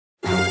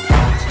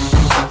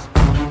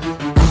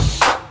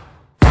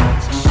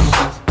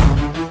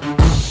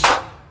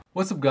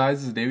What's up guys,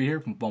 this is David here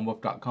from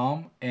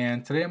phonebuff.com,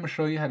 and today I'm going to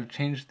show you how to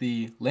change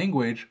the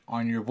language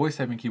on your voice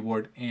typing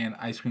keyboard in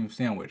Ice Cream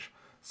Sandwich.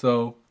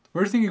 So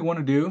first thing you want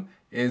to do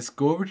is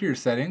go over to your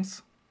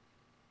settings,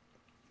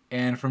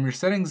 and from your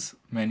settings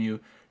menu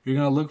you're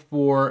going to look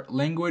for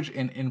language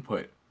and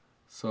input.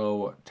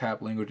 So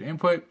tap language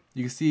input.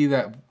 You can see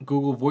that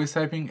Google voice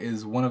typing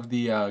is one of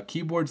the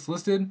keyboards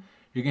listed.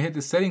 You can hit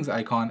the settings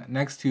icon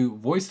next to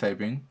voice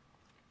typing,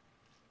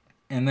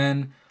 and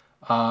then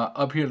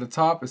up here at the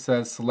top it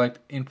says select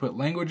input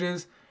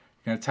languages.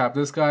 You're going to tap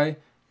this guy. You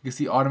can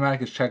see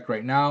automatic is checked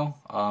right now.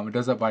 It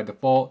does that by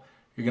default.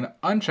 You're going to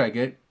uncheck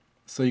it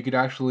so you could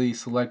actually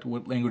select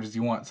what languages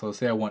you want. So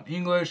say I want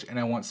English and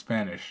I want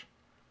Spanish.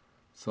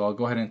 So I'll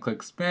go ahead and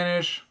click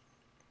Spanish,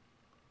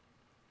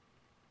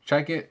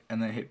 check it,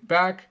 and then hit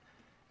back.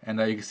 And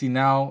you can see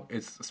now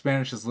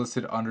Spanish is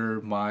listed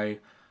under my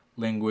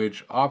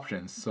language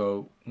options.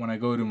 So when I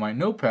go to my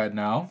notepad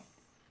now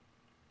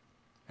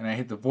and I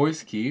hit the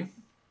voice key,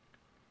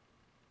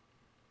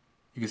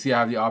 you can see I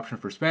have the option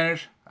for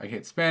Spanish. I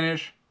hit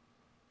Spanish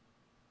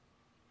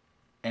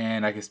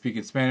and I can speak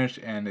in Spanish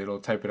and it'll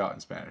type it out in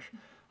Spanish.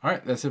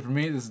 Alright, that's it for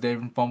me. This is Dave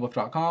from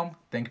PhoneBuff.com.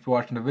 Thank you for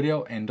watching the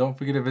video, and don't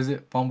forget to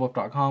visit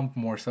PhoneBuff.com for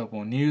more cell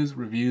phone news,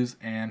 reviews,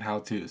 and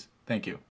how-tos. Thank you.